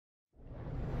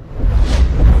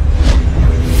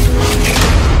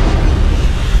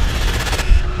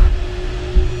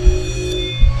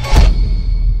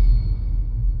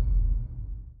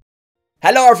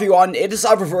Hello everyone, it is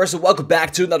Reversal. Welcome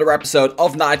back to another episode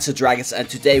of Knights and Dragons, and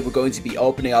today we're going to be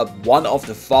opening up one of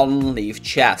the Fallen Leaf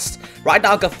chests. Right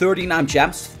now I've got 39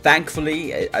 gems,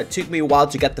 thankfully. It took me a while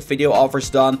to get the video offers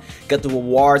done, get the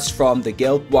rewards from the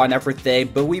guild war and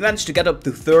everything, but we managed to get up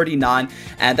to 39,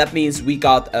 and that means we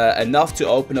got enough to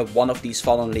open up one of these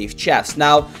Fallen Leaf chests.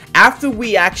 Now, after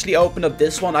we actually open up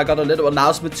this one, I got a little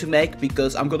announcement to make,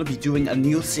 because I'm going to be doing a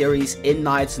new series in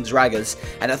Knights and Dragons,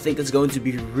 and I think it's going to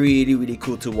be really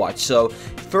cool to watch. So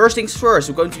first things first,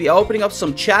 we're going to be opening up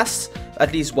some chests,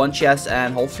 at least one chest,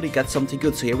 and hopefully get something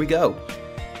good. So here we go.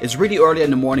 It's really early in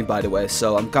the morning, by the way,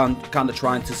 so I'm kind of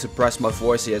trying to suppress my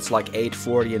voice here. It's like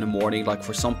 8:40 in the morning. Like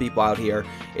for some people out here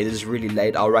it is really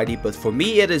late already, but for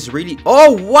me it is really...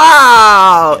 Oh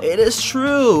wow, it is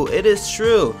true, it is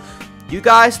true. You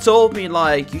guys told me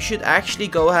like you should actually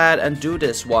go ahead and do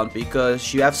this one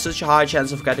because you have such a high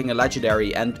chance of getting a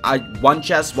legendary, and one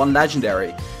chest, one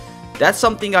legendary. That's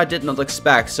something I did not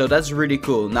expect, so that's really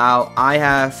cool. Now, I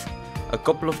have a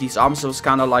couple of these arms, so I was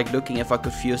kind of like looking if I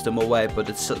could fuse them away, but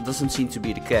it doesn't seem to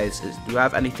be the case. Do I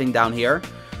have anything down here?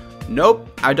 Nope,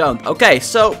 I don't. Okay,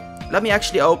 so let me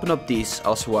actually open up these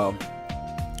as well.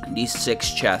 These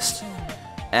 6 chests.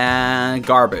 And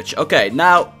garbage. Okay,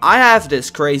 now, I have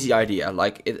this crazy idea.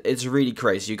 Like, it's really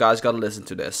crazy. You guys gotta listen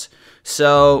to this.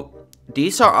 So,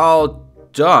 these are all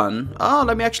done. Oh,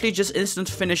 let me actually just instant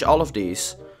finish all of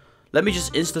these. Let me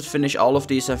just instant finish all of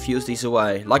these and fuse these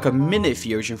away. Like a mini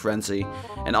fusion frenzy.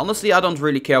 And honestly, I don't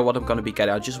really care what I'm gonna be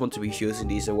getting. I just want to be fusing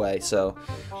these away. So,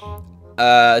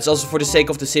 it's also for the sake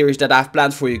of the series that I've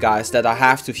planned for you guys that I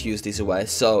have to fuse these away.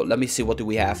 So, let me see, what do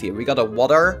we have here? We got a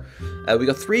water. We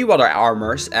got 3 water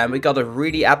armors. And we got a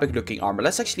really epic looking armor.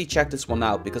 Let's actually check this one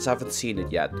out because I haven't seen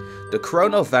it yet. The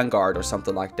Chrono Vanguard or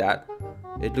something like that.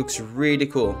 It looks really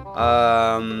cool.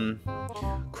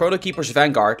 Chrono Keeper's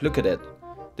Vanguard. Look at it.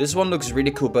 This one looks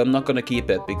really cool, but I'm not gonna keep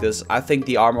it because I think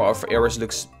the armor of Eris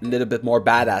looks a little bit more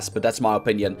badass, but that's my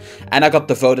opinion. And I got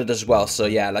devoted as well, so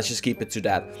yeah, let's just keep it to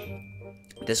that.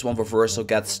 This one Reversal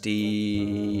gets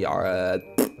the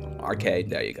arcade,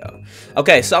 there you go.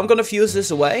 Okay, so I'm gonna fuse this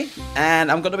away,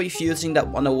 and I'm gonna be fusing that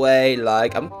one away.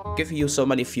 Like, I'm giving you so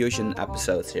many fusion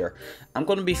episodes here. I'm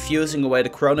gonna be fusing away the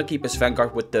Chrono Keeper's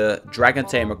Vanguard with the Dragon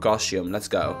Tamer costume. Let's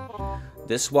go.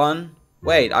 This one.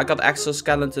 Wait, I got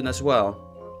Exoskeleton as well.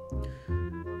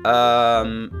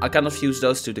 I cannot fuse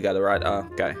those two together, right?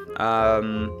 Okay.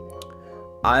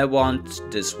 I want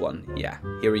this one. Yeah,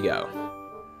 here we go.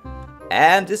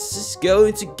 And this is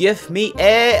going to give me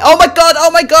a... Oh my god, oh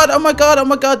my god, oh my god, oh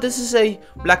my god. This is a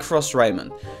Black Frost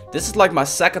Raymond. This is like my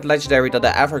 2nd legendary that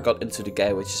I ever got into the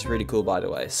game, which is really cool, by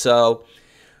the way. So,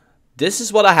 this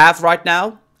is what I have right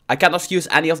now. I cannot fuse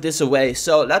any of this away.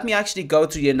 So, let me actually go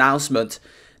to the announcement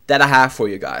that I have for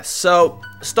you guys. So,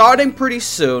 starting pretty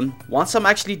soon, once I'm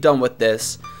actually done with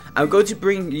this, I'm going to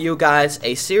bring you guys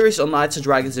a series on Knights and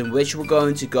Dragons in which we're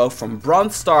going to go from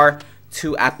Bronze Star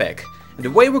to Epic. And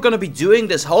the way we're going to be doing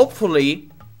this, hopefully,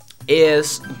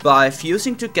 is by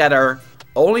fusing together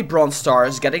only Bronze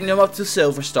Stars, getting them up to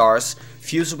Silver Stars,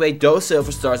 fuse away those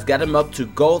Silver Stars, get them up to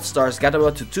Gold Stars, get them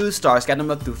up to 2 stars, get them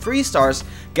up to 3 stars,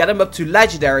 get them up to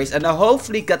Legendaries, and then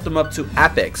hopefully get them up to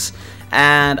Epics.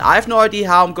 And I have no idea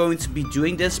how I'm going to be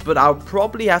doing this, but I'll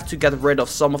probably have to get rid of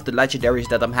some of the legendaries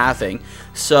that I'm having.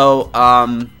 So,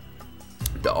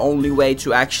 the only way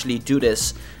to actually do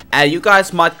this, and you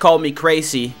guys might call me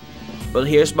crazy, but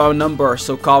here's my number,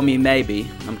 so call me maybe.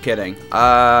 I'm kidding.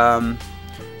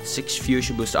 6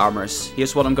 fusion boost armors.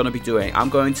 Here's what I'm gonna be doing. I'm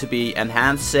going to be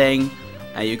enhancing,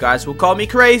 and you guys will call me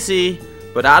crazy,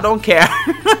 but I don't care.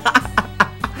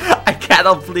 I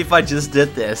cannot believe I just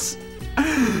did this.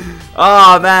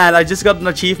 Oh man, I just got an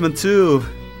achievement too.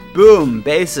 Boom,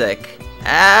 basic.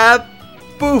 And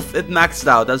poof, it maxed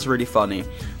out. That's really funny.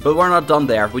 But we're not done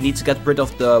there. We need to get rid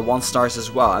of the 1 stars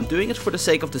as well. I'm doing it for the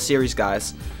sake of the series,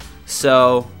 guys.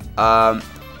 So,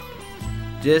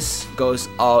 this goes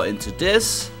all into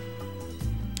this.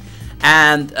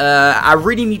 And I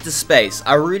really need the space.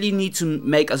 I really need to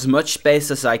make as much space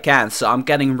as I can. So I'm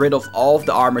getting rid of all of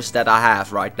the armors that I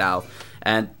have right now.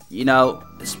 And you know,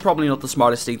 it's probably not the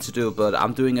smartest thing to do, but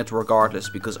I'm doing it regardless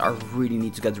because I really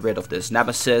need to get rid of this.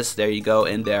 Nemesis, there you go,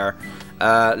 in there.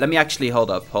 Let me actually, hold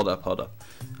up.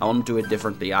 I want to do it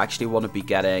differently. I actually want to be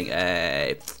getting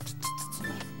a...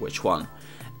 Which one?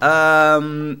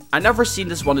 I never seen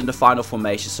this one in the final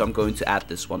formation, so I'm going to add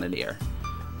this one in here.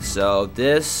 So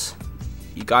this...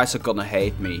 You guys are gonna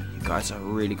hate me. You guys are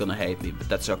really gonna hate me, but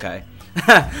that's okay.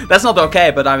 That's not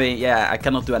okay, but I mean, yeah, I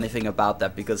cannot do anything about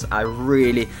that because I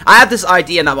have this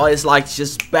idea and I'm always like,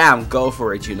 just bam, go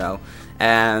for it, you know.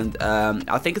 And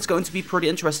I think it's going to be pretty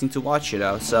interesting to watch, you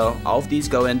know. So all of these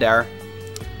go in there.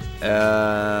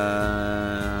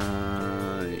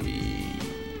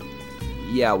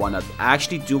 Yeah, why not? I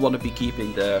actually do want to be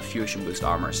keeping the fusion boost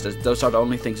armors. Those are the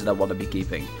only things that I want to be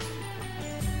keeping.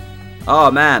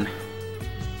 Oh man.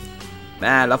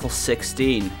 Man, level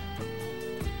 16.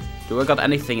 Do I got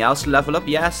anything else to level up?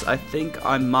 Yes, I think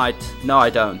I might. No, I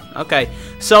don't. Okay,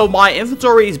 so my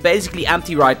inventory is basically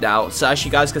empty right now. So as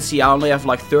you guys can see, I only have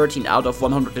like 13 out of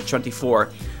 124.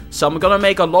 So I'm gonna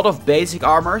make a lot of basic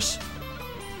armors.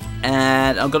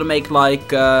 And I'm gonna make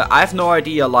like, I have no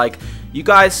idea, like, you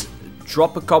guys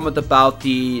drop a comment about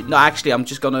the, no, actually, I'm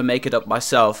just gonna make it up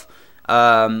myself.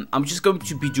 I'm just going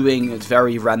to be doing it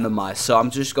very randomized. So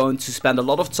I'm just going to spend a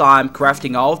lot of time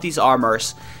crafting all of these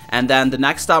armors. And then the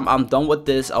next time I'm done with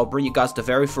this, I'll bring you guys the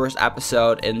very first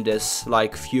episode in this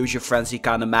like fusion frenzy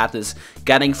kind of madness.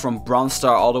 Getting from bronze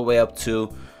star all the way up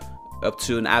to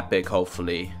an epic,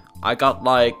 hopefully. I got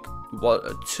like,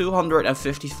 what,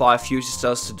 255 fusion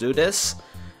stones to do this.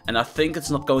 And I think it's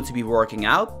not going to be working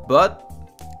out, but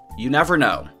you never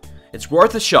know. It's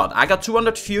worth a shot. I got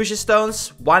 200 fusion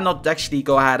stones. Why not actually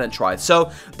go ahead and try it?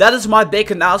 So that is my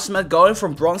big announcement, going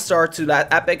from bronze star to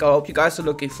that epic. I hope you guys are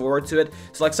looking forward to it.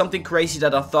 It's like something crazy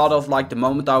that I thought of like the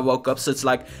moment I woke up. So it's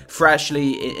like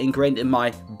freshly ingrained in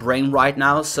my brain right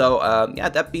now. So yeah,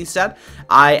 that being said,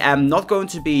 I am not going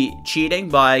to be cheating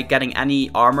by getting any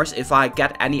armors. If I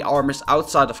get any armors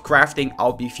outside of crafting,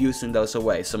 I'll be fusing those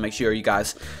away. So make sure you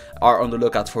guys are on the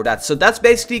lookout for that. So that's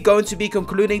basically going to be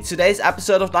concluding today's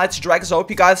episode of Knights & Dragons. I hope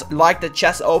you guys liked the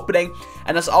chest opening.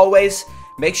 And as always,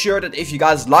 make sure that if you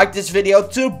guys like this video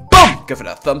to boom, give it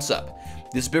a thumbs up.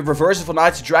 This has been Reversal for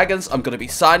Knights & Dragons. I'm going to be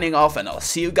signing off and I'll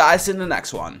see you guys in the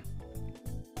next one.